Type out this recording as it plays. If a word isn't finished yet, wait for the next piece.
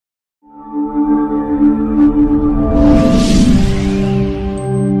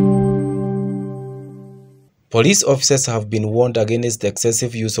Police officers have been warned against the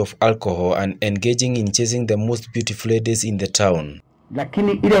excessive use of alcohol and engaging in chasing the most beautiful ladies in the town.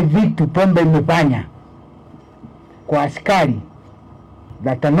 Lakini ile vitu pombe imefanya kwa askari,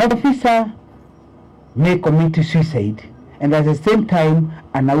 that an officer may commit suicide and at the same time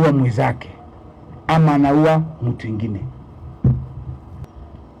anaua mwenzake ama anaua mtu mwingine.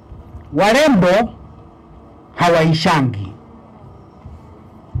 Warembo hawaishangi.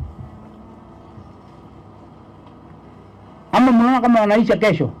 Ama mnaona kama wanaisha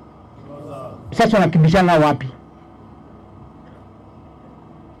kesho? Sasa wanakibishana wapi?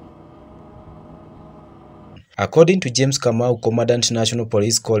 According to James Kamau, Commandant National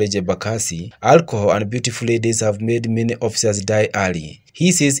Police College Embakasi, alcohol and beautiful ladies have made many officers die early.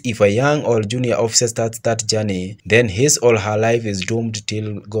 He says if a young or junior officer starts that journey, then his or her life is doomed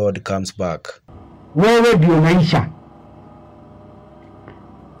till God comes back. Wewe ndio unaisha.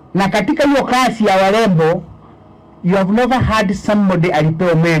 Na katika hiyo kasi ya warembo, you have never had somebody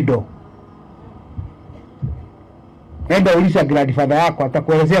alipewa medal. Enda uliza grandfather yako,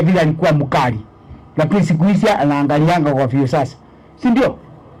 atakuelezea vile alikuwa mkali. Lakini siku hizi anaangalianga kwa vio sasa. Si ndio?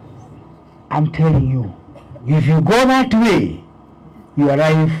 I'm telling you, if you go that way, your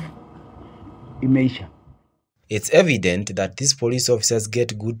life imeisha. It's evident that these police officers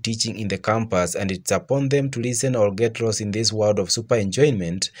get good teaching in the campus, and it's upon them to listen or get lost in this world of super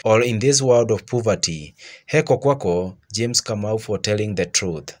enjoyment or in this world of poverty. Heko kwako, James Kamau, for telling the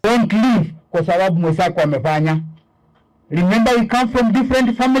truth. Don't leave kwa sababu mwenzako amefanya. Remember, we come from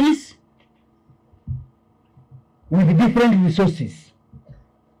different families with different resources.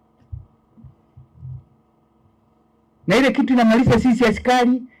 Na ile kitu inamaliza sisi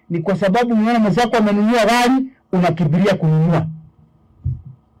askari ni kwa sababu mwana mwenzako amenunua gari, unakimbilia kununua.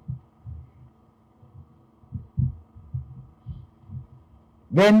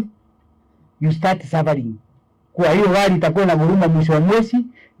 Then you start suffering. Kwa hiyo gari itakuwa na gharama mwisho wa mwezi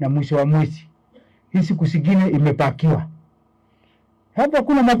na mwisho wa mwezi. Hii siku zingine imepakiwa. Hapa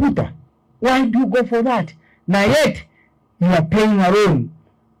kuna mafuta. Why do you go for that? Na yet you are paying a loan.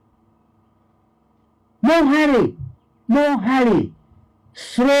 No hurry. No hurry.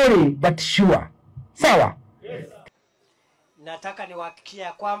 Slowly but sure. Sawa? Yes. Nataka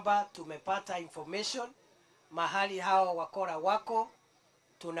niwahakikishie kwamba tumepata information mahali hao wakora wako,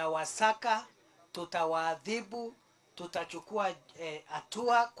 tunawasaka, tutawaadhibu, tutachukua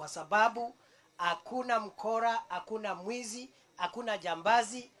hatua kwa sababu hakuna mkora, hakuna mwizi, hakuna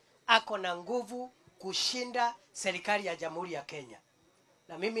jambazi ako na nguvu kushinda serikali ya Jamhuri ya Kenya.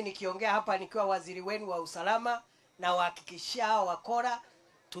 Na mimi nikiongea hapa nikiwa waziri wenu wa usalama, na wahakikishia hao wakora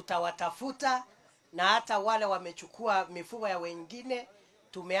tutawatafuta, na hata wale wamechukua mifugo ya wengine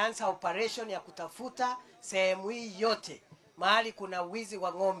tumeanza operation ya kutafuta sehemu hii yote. Mahali kuna wizi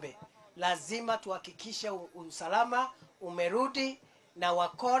wa ng'ombe lazima tuhakikishe usalama umerudi, na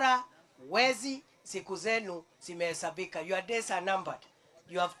wakora wezi siku zenu zimehesabika. Your days are numbered.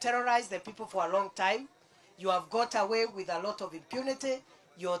 You have terrorized the people for a long time. You have got away with a lot of impunity.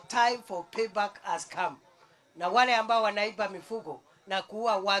 Your time for payback has come. Na wale ambao wanaiba mifugo na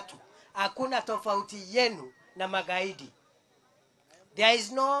kuua watu, hakuna tofauti yenu na magaidi. There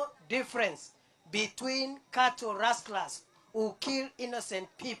is no difference between cattle rustlers who kill innocent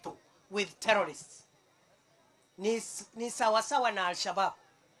people with terrorists. Ni sawasawa na Al-Shabaab.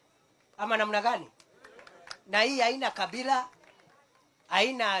 Ama namna gani? Na hii haina kabila,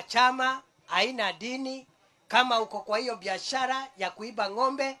 haina chama, haina dini. Kama uko kwa hiyo biashara ya kuiba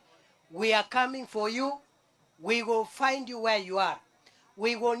ng'ombe, we are coming for you. We will find you where you are.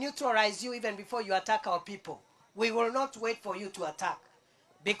 We will neutralize you even before you attack our people. We will not wait for you to attack,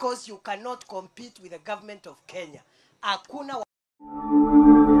 because you cannot compete with the government of Kenya. Hakuna